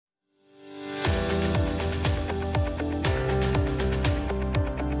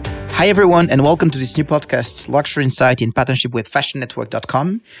Hi everyone, and welcome to this new podcast, Luxury Insight, in partnership with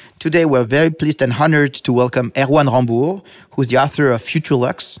fashionnetwork.com. Today we're very pleased and honored to welcome Erwan Rambourg, who's the author of Future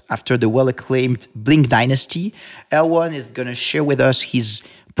Luxe, after the well-acclaimed Bling Dynasty. Erwan is going to share with us his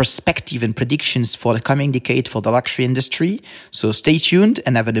perspective and predictions for the coming decade for the luxury industry. So stay tuned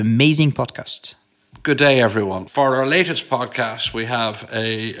and have an amazing podcast. Good day, everyone. For our latest podcast, we have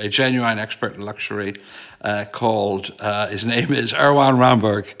a genuine expert in luxury called, his name is Erwan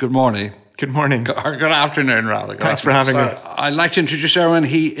Rambourg. Good morning. Good morning. Or good afternoon, rather. Thanks for having me. I'd like to introduce Erwan.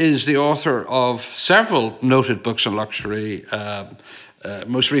 He is the author of several noted books on luxury,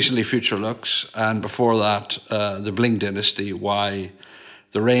 most recently Future Luxe, and before that, The Bling Dynasty, Why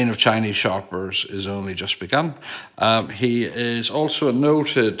the Reign of Chinese Shoppers is Only Just Begun. He is also a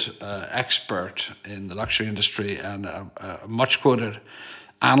noted expert in the luxury industry and a much-quoted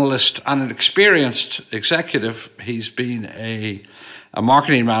analyst and an experienced executive. He's been a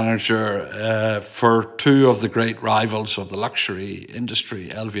marketing manager for two of the great rivals of the luxury industry,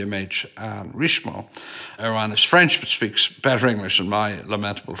 LVMH and Richemont. Erwan is French but speaks better English than my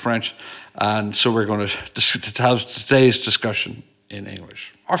lamentable French, and so we're going to have today's discussion in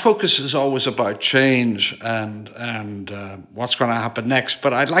English. Our focus is always about change and what's going to happen next.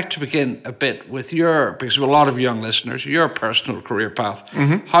 But I'd like to begin a bit with because we have a lot of young listeners, your personal career path.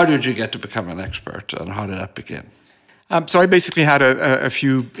 Mm-hmm. How did you get to become an expert, and how did that begin? So I basically had a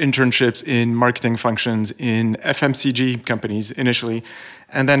few internships in marketing functions in FMCG companies initially,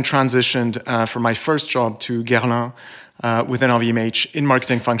 and then transitioned for my first job to Guerlain within LVMH in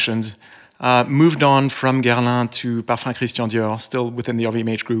marketing functions. Moved on from Guerlain to Parfum Christian Dior, still within the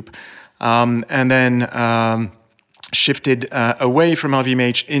LVMH group, and then shifted away from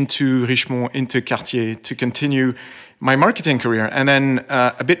LVMH into Richemont, into Cartier to continue my marketing career. And then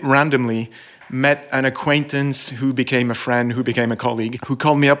a bit randomly met an acquaintance who became a friend, who became a colleague, who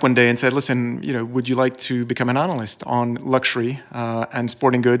called me up one day and said, listen, would you like to become an analyst on luxury and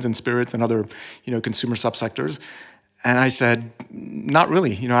sporting goods and spirits and other, consumer subsectors? And I said, not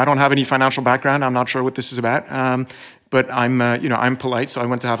really. I don't have any financial background. I'm not sure what this is about. But I'm polite, so I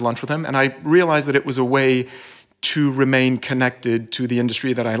went to have lunch with him. And I realized that it was a way to remain connected to the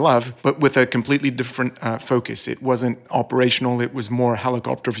industry that I love, but with a completely different focus. It wasn't operational. It was more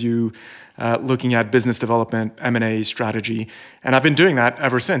helicopter view, looking at business development, M&A strategy. And I've been doing that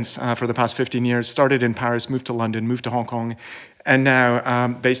ever since for the past 15 years. Started in Paris, moved to London, moved to Hong Kong, and now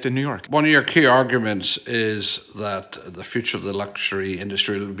based in New York. One of your key arguments is that the future of the luxury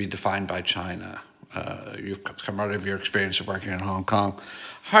industry will be defined by China. You've come out of your experience of working in Hong Kong.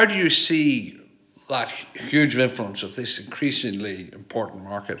 How do you see that huge influence of this increasingly important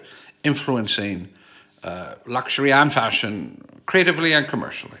market influencing luxury and fashion creatively and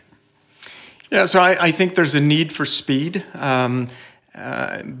commercially? Yeah, so I think there's a need for speed.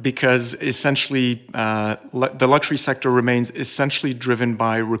 Because essentially the luxury sector remains essentially driven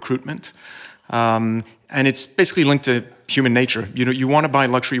by recruitment. And it's basically linked to human nature. You want to buy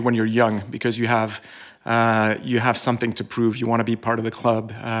luxury when you're young because you have something to prove. You want to be part of the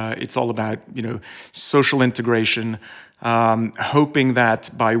club. It's all about, social integration, hoping that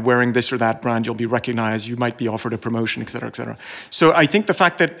by wearing this or that brand, you'll be recognized, you might be offered a promotion, et cetera, et cetera. So I think the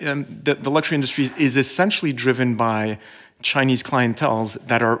fact that the luxury industry is essentially driven by Chinese clienteles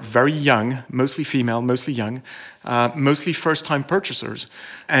that are very young, mostly female, mostly young, mostly first-time purchasers,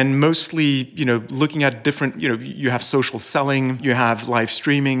 and mostly, looking at different, you have social selling, you have live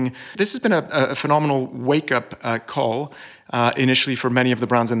streaming. This has been a phenomenal wake-up call initially for many of the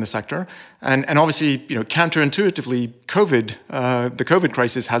brands in the sector. And obviously, counterintuitively, the COVID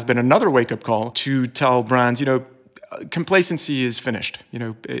crisis has been another wake-up call to tell brands, complacency is finished.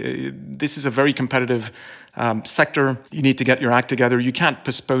 This is a very competitive sector. You need to get your act together. You can't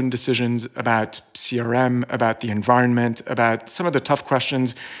postpone decisions about CRM, about the environment, about some of the tough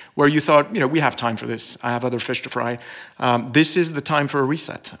questions where you thought, we have time for this. I have other fish to fry. This is the time for a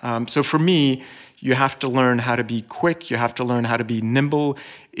reset. So for me, you have to learn how to be quick. You have to learn how to be nimble.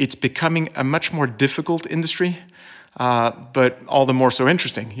 It's becoming a much more difficult industry, but all the more so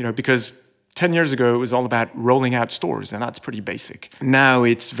interesting, because 10 years ago, it was all about rolling out stores, and that's pretty basic. Now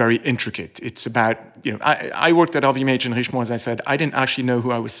it's very intricate. It's about, I worked at LVMH and Richemont, as I said. I didn't actually know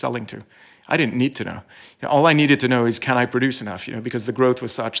who I was selling to. I didn't need to know. All I needed to know is, can I produce enough? Because the growth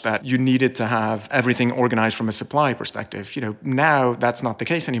was such that you needed to have everything organized from a supply perspective. Now that's not the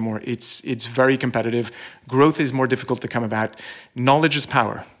case anymore. It's very competitive. Growth is more difficult to come about. Knowledge is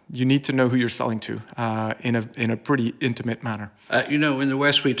power. You need to know who you're selling to in a pretty intimate manner. In the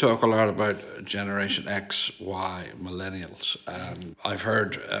West, we talk a lot about Generation X, Y, millennials. I've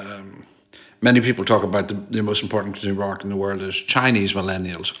heard many people talk about the most important consumer market in the world is Chinese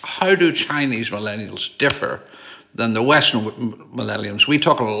millennials. How do Chinese millennials differ than the Western millennials? We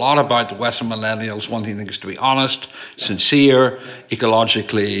talk a lot about the Western millennials wanting things to be honest, sincere,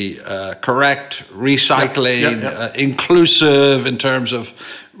 ecologically correct, recycling, inclusive in terms of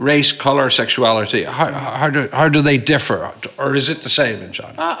race, color, sexuality. How do they differ, or is it the same in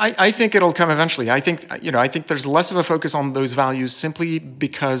China? I think it'll come eventually. I think there's less of a focus on those values simply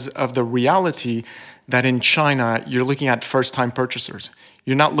because of the reality that in China you're looking at first-time purchasers.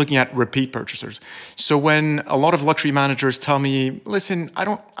 You're not looking at repeat purchasers. So when a lot of luxury managers tell me, listen, I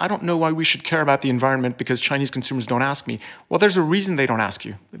don't know why we should care about the environment because Chinese consumers don't ask me. Well, there's a reason they don't ask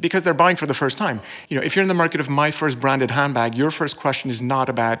you, because they're buying for the first time. If you're in the market of my first branded handbag, your first question is not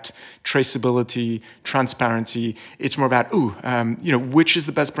about traceability, transparency. It's more about, which is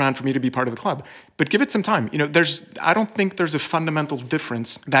the best brand for me to be part of the club? But give it some time. I don't think there's a fundamental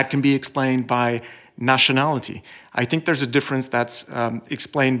difference that can be explained by nationality. I think there's a difference that's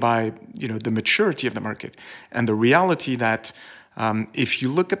explained by the maturity of the market and the reality that if you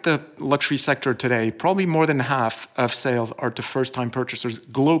look at the luxury sector today, probably more than half of sales are to first-time purchasers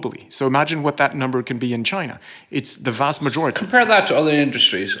globally. So imagine what that number can be in China. It's the vast majority. Compare that to other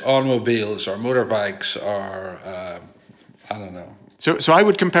industries, automobiles or motorbikes or I don't know. So I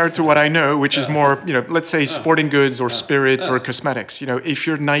would compare it to what I know, which is more, let's say sporting goods or spirits or cosmetics. If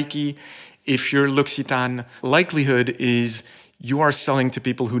you're Nike, if you're L'Occitane, likelihood is you are selling to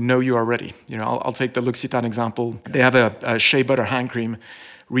people who know you already. I'll take the L'Occitane example. They have a shea butter hand cream,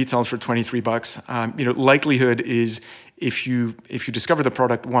 retails for $23. Likelihood is if you discover the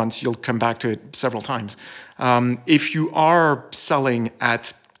product once, you'll come back to it several times. If you are selling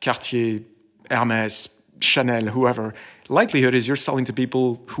at Cartier, Hermès, Chanel, whoever, likelihood is you're selling to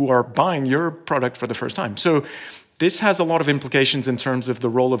people who are buying your product for the first time. So this has a lot of implications in terms of the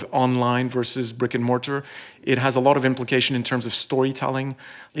role of online versus brick and mortar. It has a lot of implication in terms of storytelling.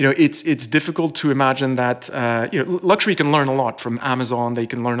 It's difficult to imagine that luxury can learn a lot from Amazon. They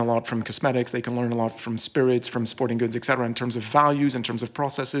can learn a lot from cosmetics. They can learn a lot from spirits, from sporting goods, etc. in terms of values, in terms of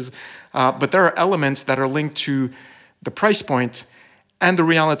processes. But there are elements that are linked to the price point and the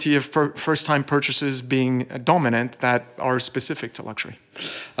reality of first-time purchases being dominant that are specific to luxury.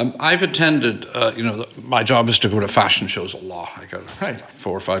 I've attended, my job is to go to fashion shows a lot. I go to 400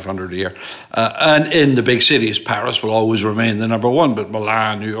 or 500 a year. And in the big cities, Paris will always remain the number one, but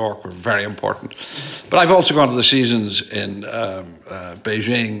Milan, New York are very important. But I've also gone to the seasons in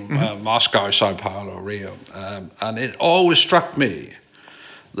Beijing, Moscow, Sao Paulo, Rio. And it always struck me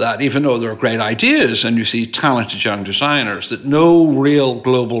that even though there are great ideas and you see talented young designers, that no real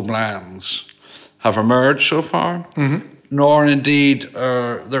global brands have emerged so far, nor indeed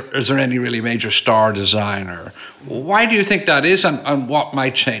is there any really major star designer. Why do you think that is, and what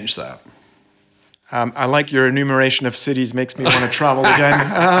might change that? I like your enumeration of cities, makes me want to travel again.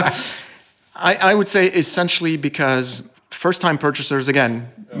 I would say essentially because first-time purchasers,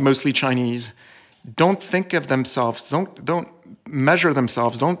 again, mostly Chinese, don't think of themselves, don't measure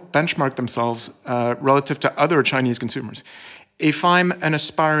themselves, don't benchmark themselves relative to other Chinese consumers. If I'm an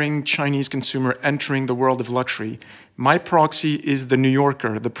aspiring Chinese consumer entering the world of luxury, my proxy is the New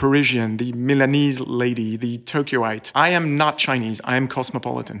Yorker, the Parisian, the Milanese lady, the Tokyoite. I am not Chinese, I am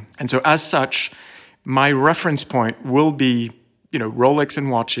cosmopolitan. And so as such, my reference point will be Rolex in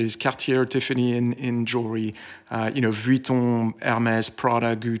watches, Cartier, Tiffany in jewelry, Vuitton, Hermès,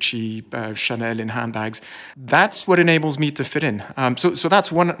 Prada, Gucci, Chanel in handbags. That's what enables me to fit in. So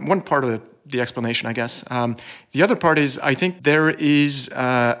that's one part of the explanation, I guess. The other part is I think there is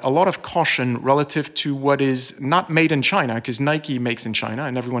a lot of caution relative to what is not made in China, because Nike makes in China,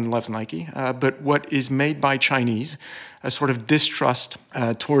 and everyone loves Nike, but what is made by Chinese, a sort of distrust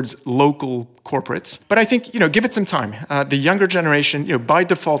towards local corporates. But I think, give it some time. The younger generation, by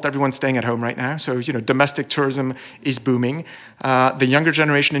default, everyone's staying at home right now. So, domestic tourism is booming. The younger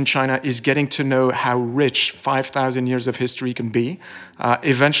generation in China is getting to know how rich 5,000 years of history can be.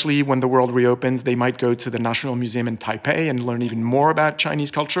 Eventually, when the world reopens, they might go to the National Museum in Taipei and learn even more about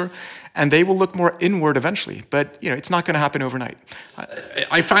Chinese culture. And they will look more inward eventually. But, it's not going to happen overnight.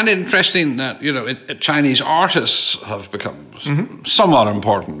 I find it interesting that, Chinese artists have become somewhat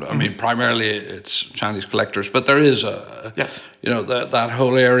important. I mean, primarily it's Chinese collectors, but there is that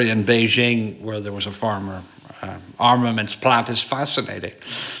whole area in Beijing where there was a former armaments plant is fascinating.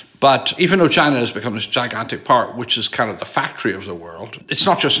 But even though China has become this gigantic part, which is kind of the factory of the world, it's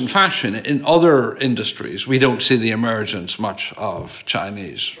not just in fashion. In other industries, we don't see the emergence much of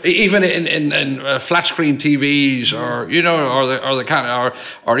Chinese. Even in flat screen TVs, or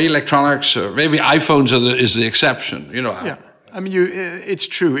or electronics, or maybe iPhones is the exception. I mean, it's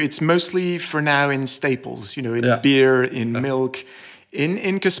true. It's mostly for now in staples, in beer, in milk,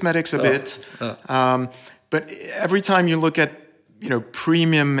 in cosmetics a bit. But every time you look at,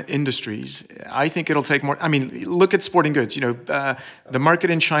 premium industries, I think it'll take more. I mean, look at sporting goods. The market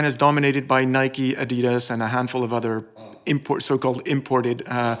in China is dominated by Nike, Adidas, and a handful of other so-called imported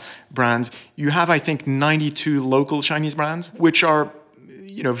brands. You have, I think, 92 local Chinese brands, which are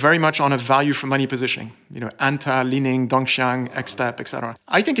very much on a value for money positioning. Anta, Li-Ning, Dongxiang, Xtep, etc.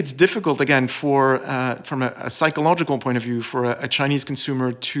 I think it's difficult, again, from a psychological point of view, for a Chinese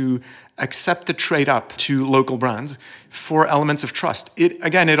consumer to accept the trade up to local brands for elements of trust.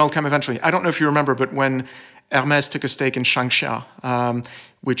 It'll come eventually. I don't know if you remember, but when Hermès took a stake in Shangxia,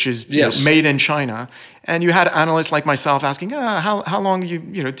 which is made in China, and you had analysts like myself asking, how long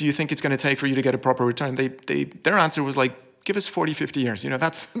do you think it's going to take for you to get a proper return? Their answer was like, give us 40, 50 years.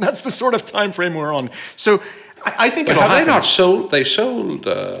 That's the sort of time frame we're on. So I think it'll happen. Have they not sold? They sold.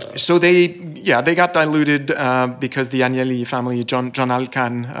 So they got diluted because the Agnelli family, John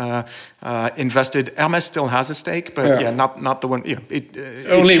Alcan, invested. Hermès still has a stake, but not the one.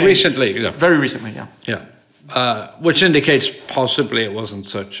 Only recently. Very recently, which indicates possibly it wasn't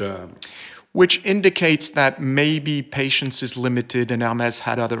such. Which indicates that maybe patience is limited, and Hermès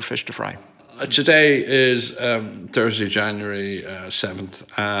had other fish to fry. Today is Thursday, January 7th,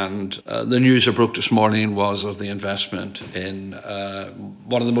 and the news that broke this morning was of the investment in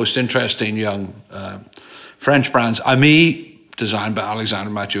one of the most interesting young French brands, Ami, designed by Alexandre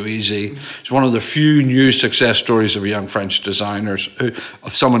Mathieu-Easy. It's one of the few new success stories of young French designers,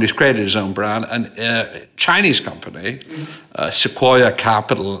 of someone who's created his own brand. And a Chinese company, Sequoia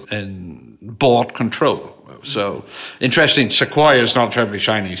Capital, bought control. So interesting. Sequoia is not a terribly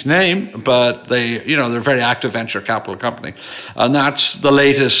Chinese name, but they're a very active venture capital company, and that's the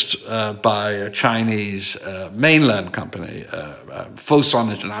latest by a Chinese mainland company.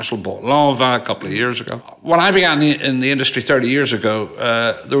 Fosun International bought Lanvin a couple of years ago. When I began in the industry 30 years ago,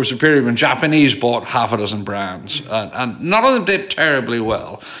 there was a period when Japanese bought half a dozen brands, and none of them did terribly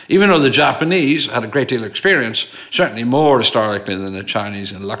well, even though the Japanese had a great deal of experience, certainly more historically than the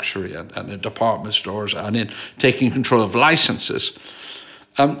Chinese in luxury and in department stores and in taking control of licenses.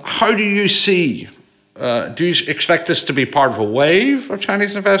 How do you see, do you expect this to be part of a wave of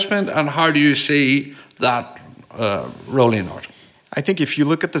Chinese investment, and how do you see that rolling out? I think if you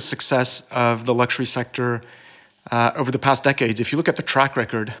look at the success of the luxury sector over the past decades, if you look at the track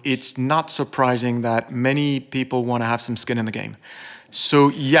record, it's not surprising that many people want to have some skin in the game. So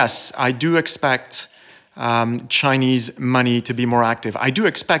yes, I do expect Chinese money to be more active. I do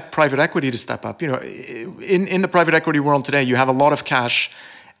expect private equity to step up. In the private equity world today, you have a lot of cash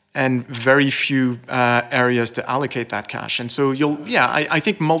and very few areas to allocate that cash. And so I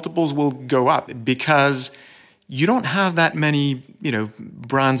think multiples will go up because you don't have that many,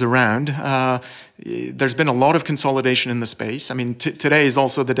 brands around. There's been a lot of consolidation in the space. I mean, today is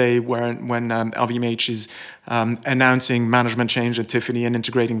also the day when LVMH is announcing management change at Tiffany and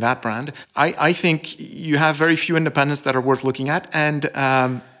integrating that brand. I think you have very few independents that are worth looking at, and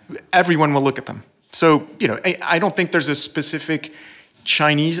everyone will look at them. So, I don't think there's a specific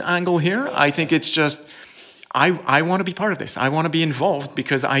Chinese angle here. I think it's just, I want to be part of this. I want to be involved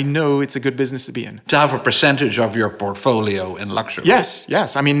because I know it's a good business to be in. To have a percentage of your portfolio in luxury.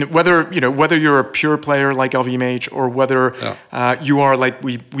 Yes. I mean, whether you're a pure player like LVMH or whether you are, like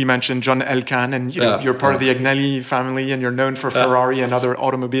we mentioned, John Elkann, and you're part of the Agnelli family and you're known for Ferrari and other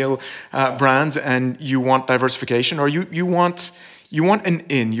automobile brands, and you want diversification, or you want an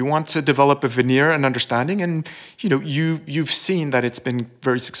in. You want to develop a veneer and understanding, and you've seen that it's been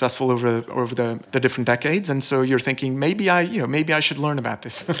very successful over the different decades, and so you're thinking maybe I should learn about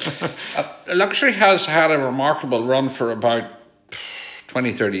this. Luxury has had a remarkable run for about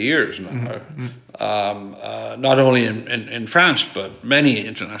 20, 30 years now. Mm-hmm. Not only in France, but many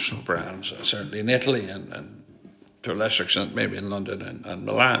international brands, certainly in Italy and to a lesser extent maybe in London and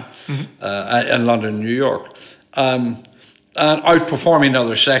Milan, and London and New York. And outperforming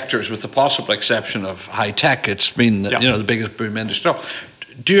other sectors, with the possible exception of high tech. It's been the biggest boom industry.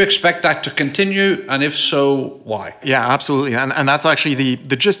 Do you expect that to continue? And if so, why? Yeah, absolutely. And that's actually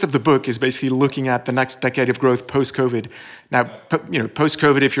the gist of the book, is basically looking at the next decade of growth post-COVID. Now,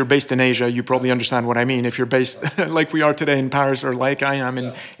 post-COVID, if you're based in Asia, you probably understand what I mean. If you're based like we are today in Paris, or like I am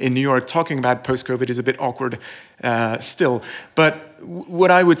in New York, talking about post-COVID is a bit awkward still. But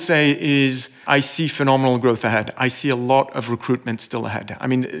what I would say is I see phenomenal growth ahead. I see a lot of recruitment still ahead. I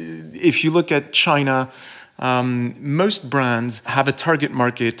mean, if you look at China, most brands have a target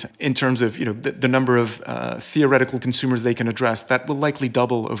market in terms of the number of theoretical consumers they can address that will likely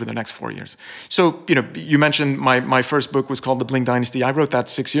double over the next 4 years. So you mentioned my first book was called The Bling Dynasty. I wrote that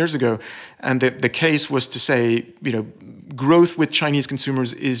 6 years ago, and the case was to say growth with Chinese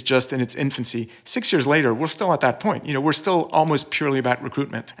consumers is just in its infancy. 6 years later, we're still at that point. We're still almost purely about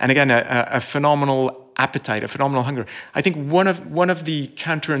recruitment, and again a phenomenal appetite, a phenomenal hunger. I think one of the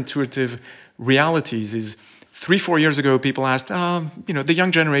counterintuitive realities is 3-4 years ago, people asked, the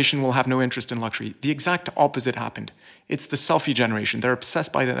young generation will have no interest in luxury. The exact opposite happened. It's the selfie generation. They're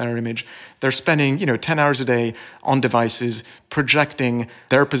obsessed by their image. They're spending 10 hours a day on devices, projecting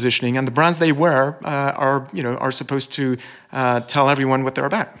their positioning, and the brands they wear are supposed to tell everyone what they're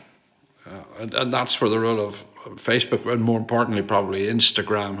about. And that's where the role of Facebook, and more importantly, probably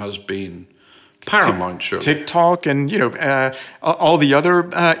Instagram, has been paramount. Sure. TikTok and all the other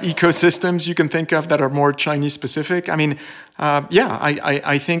ecosystems you can think of that are more Chinese specific. I mean,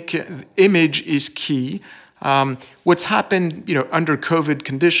 I think image is key. What's happened, under COVID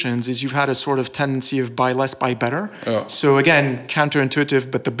conditions is you've had a sort of tendency of buy less, buy better. Yeah. So again, counterintuitive,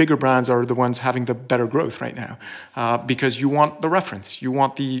 but the bigger brands are the ones having the better growth right now, because you want the reference, you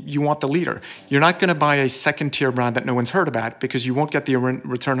want the leader. You're not going to buy a second-tier brand that no one's heard about because you won't get the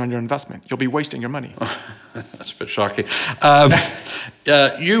return on your investment. You'll be wasting your money. That's a bit shocking.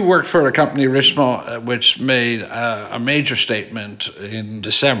 You worked for a company, Richemont, which made a major statement in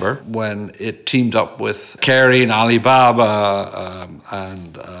December when it teamed up with Kering and Alibaba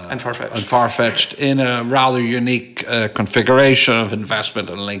and Farfetched in a rather unique configuration of investment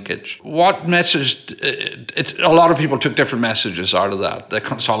and linkage. What message? A lot of people took different messages out of that. The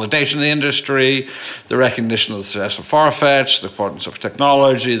consolidation of the industry, the recognition of the success of Farfetch, the importance of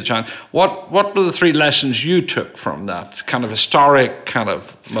technology, the China. What were the three lessons you took from that kind of historic kind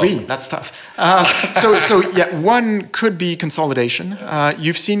of three? Moment? That's tough. One could be consolidation.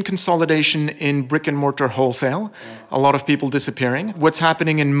 You've seen consolidation in brick and mortar wholesale. A lot of people disappearing. What's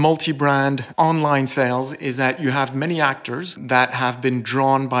happening in multi-brand online sales is that you have many actors that have been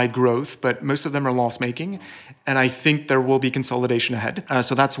drawn by growth, but most of them are loss-making. And I think there will be consolidation ahead.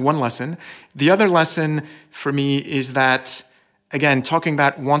 So that's one lesson. The other lesson for me is that, again, talking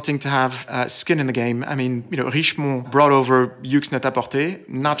about wanting to have skin in the game. I mean, Richemont brought over Yux Net-a-Porter.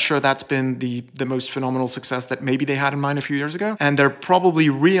 Not sure that's been the most phenomenal success that maybe they had in mind a few years ago. And they're probably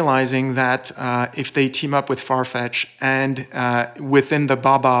realizing that if they team up with Farfetch and within the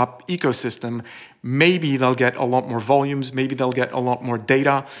Baba ecosystem, maybe they'll get a lot more volumes, maybe they'll get a lot more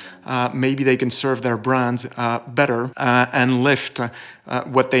data, maybe they can serve their brands better and lift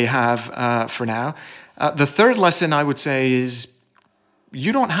what they have for now. The third lesson I would say is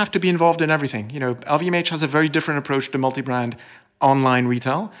you don't have to be involved in everything. LVMH has a very different approach to multi-brand online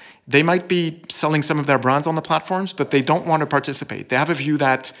retail. They might be selling some of their brands on the platforms, but they don't want to participate. They have a view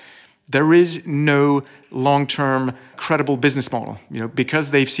that there is no long-term credible business model,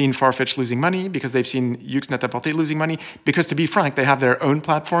 because they've seen Farfetch losing money, because they've seen Yux Net-a-Porter losing money, because to be frank, they have their own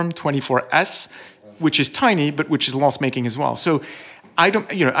platform, 24S, which is tiny, but which is loss-making as well. So I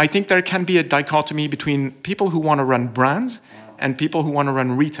think there can be a dichotomy between people who want to run brands and people who want to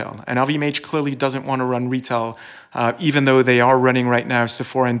run retail. And LVMH clearly doesn't want to run retail, even though they are running right now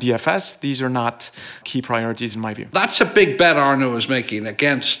Sephora and DFS. These are not key priorities in my view. That's a big bet Arnaud is making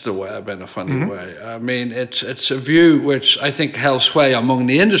against the web in a funny way. I mean, it's a view which I think held sway among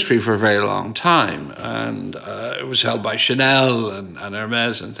the industry for a very long time. And it was held by Chanel and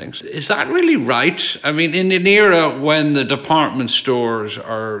Hermes and things. Is that really right? I mean, in an era when the department stores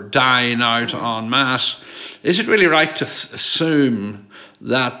are dying out en masse, is it really right to assume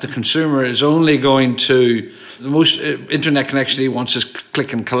that the consumer is only going to, the most internet connection he wants is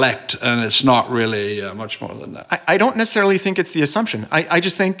click and collect, and it's not really much more than that? I don't necessarily think it's the assumption. I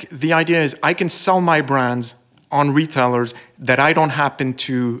just think the idea is I can sell my brands on retailers that I don't happen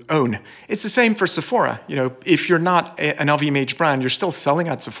to own. It's the same for Sephora. If you're not an LVMH brand, you're still selling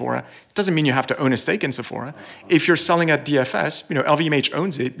at Sephora. It doesn't mean you have to own a stake in Sephora. If you're selling at DFS, LVMH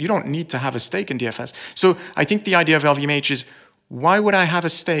owns it. You don't need to have a stake in DFS. So I think the idea of LVMH is, why would I have a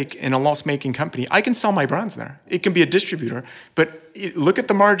stake in a loss-making company? I can sell my brands there. It can be a distributor, but look at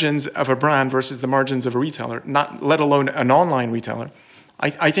the margins of a brand versus the margins of a retailer, not let alone an online retailer.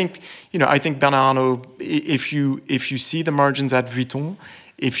 I think Bernard Arnault, if you see the margins at Vuitton,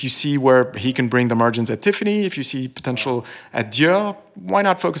 if you see where he can bring the margins at Tiffany, if you see potential at Dior, why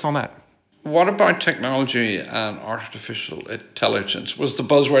not focus on that? What about technology and artificial intelligence? Was the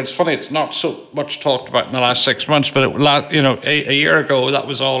buzzword? It's funny, it's not so much talked about in the last 6 months, but a year ago, that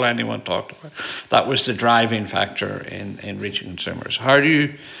was all anyone talked about. That was the driving factor in reaching consumers. How do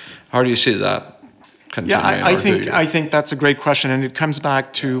you see that continue? I think that's a great question, and it comes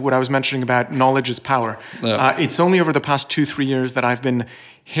back to what I was mentioning about knowledge is power. Yeah. It's only over the past 2-3 years that I've been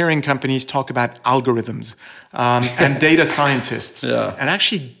hearing companies talk about algorithms and data scientists, and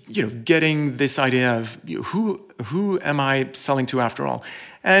actually, getting this idea of who am I selling to after all?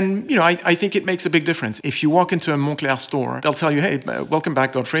 And I think it makes a big difference. If you walk into a Montclair store, they'll tell you, "Hey, welcome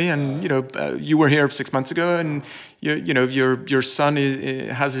back, Godfrey, and you were here 6 months ago, and your son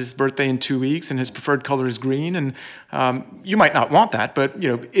has his birthday in 2 weeks, and his preferred color is green, and you might not want that, but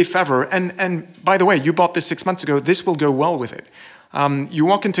if ever, and by the way, you bought this 6 months ago, this will go well with it." You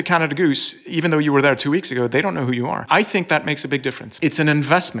walk into Canada Goose, even though you were there 2 weeks ago, they don't know who you are. I think that makes a big difference. It's an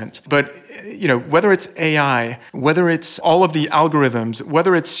investment, but whether it's AI, whether it's all of the algorithms,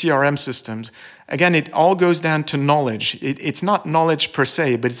 whether it's CRM systems, again, it all goes down to knowledge. It's not knowledge per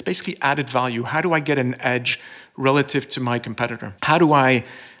se, but it's basically added value. How do I get an edge relative to my competitor? How do I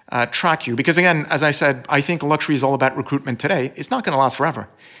track you? Because again, as I said, I think luxury is all about recruitment today. It's not going to last forever.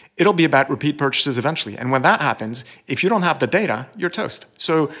 It'll be about repeat purchases eventually. And when that happens, if you don't have the data, you're toast.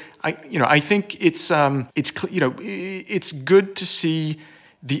 So I think it's good to see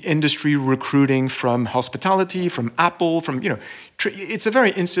the industry recruiting from hospitality, from Apple, it's a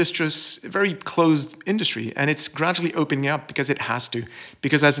very incestuous, very closed industry, and it's gradually opening up because it has to.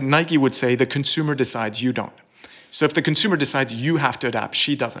 Because as Nike would say, the consumer decides, you don't. So if the consumer decides, you have to adapt,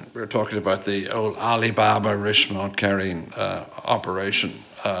 she doesn't. We're talking about the old Alibaba Richemont carrying operation,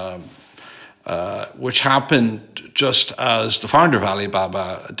 which happened just as the founder of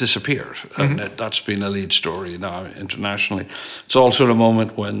Alibaba disappeared. And that's been a lead story now internationally. It's also the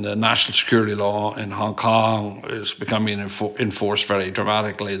moment when the national security law in Hong Kong is becoming enforced very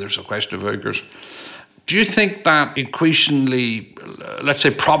dramatically. There's a question of Uyghurs. Do you think that increasingly, let's say,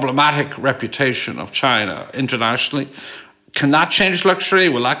 problematic reputation of China internationally, can that change luxury?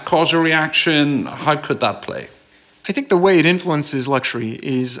 Will that cause a reaction? How could that play? I think the way it influences luxury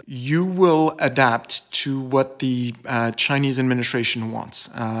is you will adapt to what the Chinese administration wants.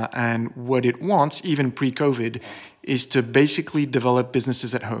 And what it wants, even pre-COVID, is to basically develop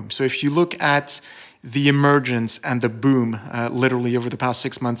businesses at home. So if you look at the emergence and the boom, literally over the past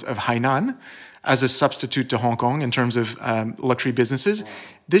 6 months, of Hainan as a substitute to Hong Kong in terms of luxury businesses,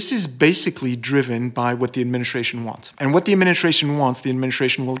 this is basically driven by what the administration wants. And what the administration wants, the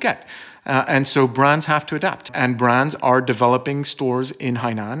administration will get. And so brands have to adapt. And brands are developing stores in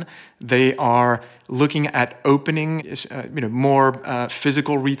Hainan. They are looking at opening more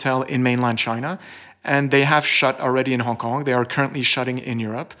physical retail in mainland China. And they have shut already in Hong Kong. They are currently shutting in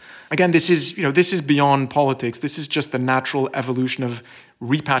Europe. Again, this is beyond politics. This is just the natural evolution of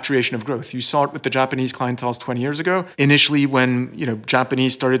repatriation of growth. You saw it with the Japanese clientele 20 years ago. Initially, when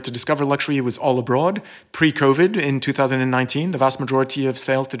Japanese started to discover luxury, it was all abroad. Pre-COVID in 2019, the vast majority of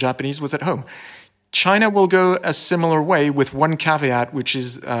sales to Japanese was at home. China will go a similar way with one caveat, which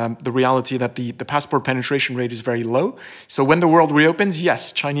is the reality that the passport penetration rate is very low. So when the world reopens,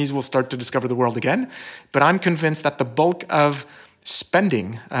 yes, Chinese will start to discover the world again. But I'm convinced that the bulk of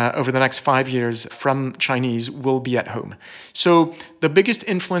spending over the next 5 years from Chinese will be at home. So the biggest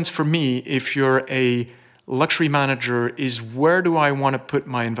influence for me, if you're a luxury manager, is where do I want to put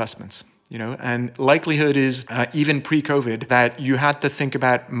my investments? And likelihood is, even pre-COVID, that you had to think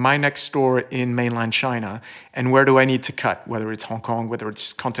about my next store in mainland China and where do I need to cut, whether it's Hong Kong, whether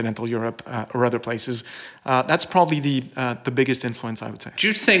it's continental Europe or other places. That's probably the biggest influence, I would say. Do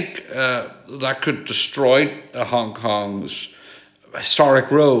you think that could destroy Hong Kong's historic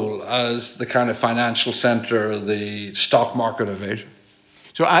role as the kind of financial center, the stock market of Asia?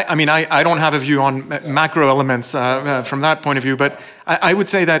 So I don't have a view on macro elements from that point of view, but I would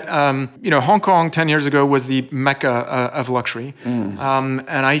say that Hong Kong 10 years ago was the mecca of luxury,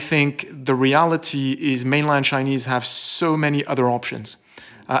 and I think the reality is mainland Chinese have so many other options.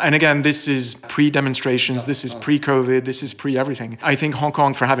 And again, this is pre-demonstrations, this is pre-COVID, this is pre-everything. I think Hong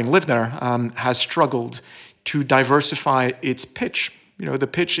Kong, for having lived there, has struggled to diversify its pitch. The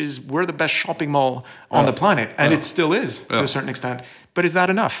pitch is we're the best shopping mall on the planet, and it still is to a certain extent. But is that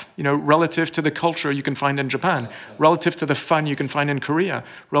enough? Relative to the culture you can find in Japan, relative to the fun you can find in Korea,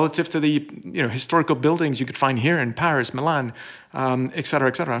 relative to the historical buildings you could find here in Paris, Milan, et cetera,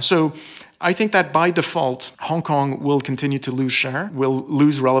 et cetera. So I think that by default, Hong Kong will continue to lose share, will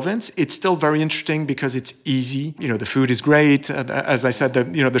lose relevance. It's still very interesting because it's easy. The food is great. As I said,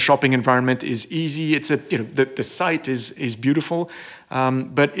 the shopping environment is easy. It's the site is beautiful,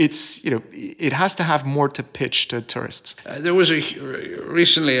 but it has to have more to pitch to tourists. There was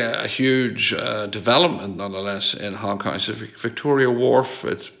recently a huge development, nonetheless, in Hong Kong. It's Victoria Wharf.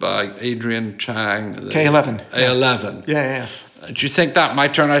 It's by Adrian Chang. K11. A11. Yeah. Do you think that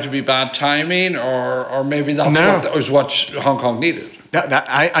might turn out to be bad timing, or maybe that's what Hong Kong needed?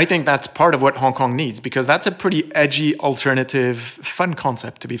 I think that's part of what Hong Kong needs, because that's a pretty edgy, alternative, fun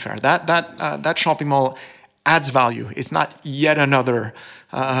concept, to be fair. That shopping mall adds value. It's not yet another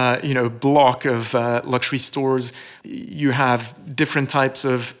block of luxury stores. You have different types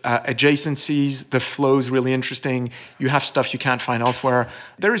of adjacencies. The flow is really interesting. You have stuff you can't find elsewhere.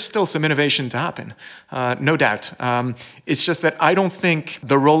 There is still some innovation to happen, no doubt. It's just that I don't think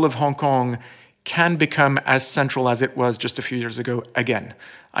the role of Hong Kong can become as central as it was just a few years ago again.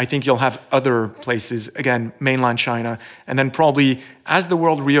 I think you'll have other places, again, mainland China, and then probably as the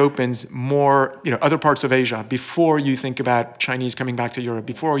world reopens, more, other parts of Asia, before you think about Chinese coming back to Europe,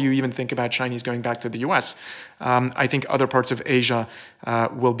 before you even think about Chinese going back to the US, I think other parts of Asia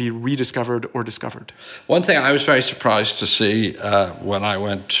will be rediscovered or discovered. One thing I was very surprised to see when I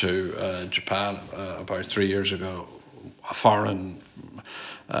went to Japan about 3 years ago, a foreign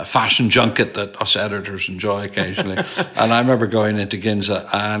fashion junket that us editors enjoy occasionally. And I remember going into Ginza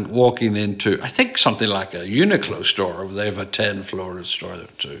and walking into, I think, something like a Uniqlo store. They have a 10-floor store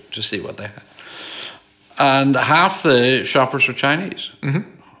to see what they had. And half the shoppers were Chinese,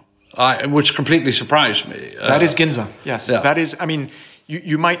 which completely surprised me. That is Ginza, yes. Yeah. That is,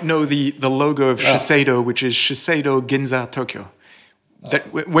 you might know the logo of Shiseido, which is Shiseido Ginza Tokyo.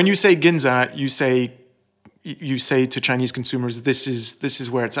 That, when you say Ginza, you say to Chinese consumers, this is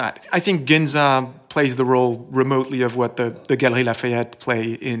where it's at. I think Ginza plays the role remotely of what the Galeries Lafayette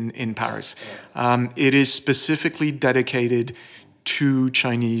play in Paris. It is specifically dedicated to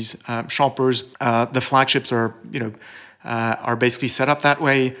Chinese shoppers. The flagships are basically set up that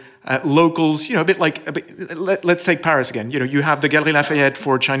way. Locals, let's take Paris again. You have the Galeries Lafayette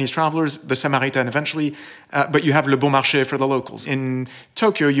for Chinese travelers, the Samaritan eventually, but you have Le Bon Marché for the locals. In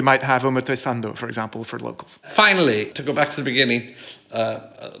Tokyo, you might have Omotesando, for example, for locals. Finally, to go back to the beginning,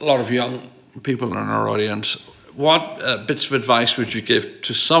 a lot of young people in our audience, what bits of advice would you give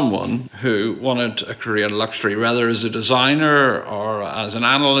to someone who wanted a career in luxury, whether as a designer or as an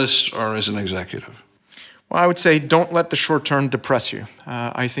analyst or as an executive? Well, I would say don't let the short term depress you.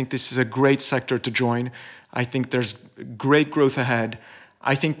 I think this is a great sector to join. I think there's great growth ahead.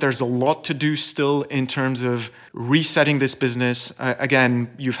 I think there's a lot to do still in terms of resetting this business. Again,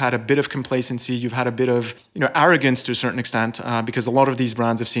 you've had a bit of complacency. You've had a bit of arrogance to a certain extent because a lot of these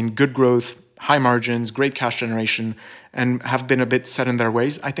brands have seen good growth, high margins, great cash generation, and have been a bit set in their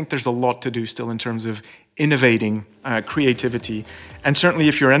ways. I think there's a lot to do still in terms of innovating, creativity. And certainly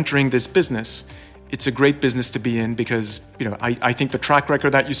if you're entering this business, it's a great business to be in because, I think the track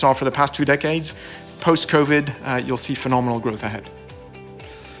record that you saw for the past 2 decades, post-COVID, you'll see phenomenal growth ahead.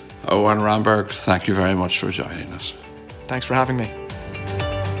 Erwan Rambourg, thank you very much for joining us. Thanks for having me.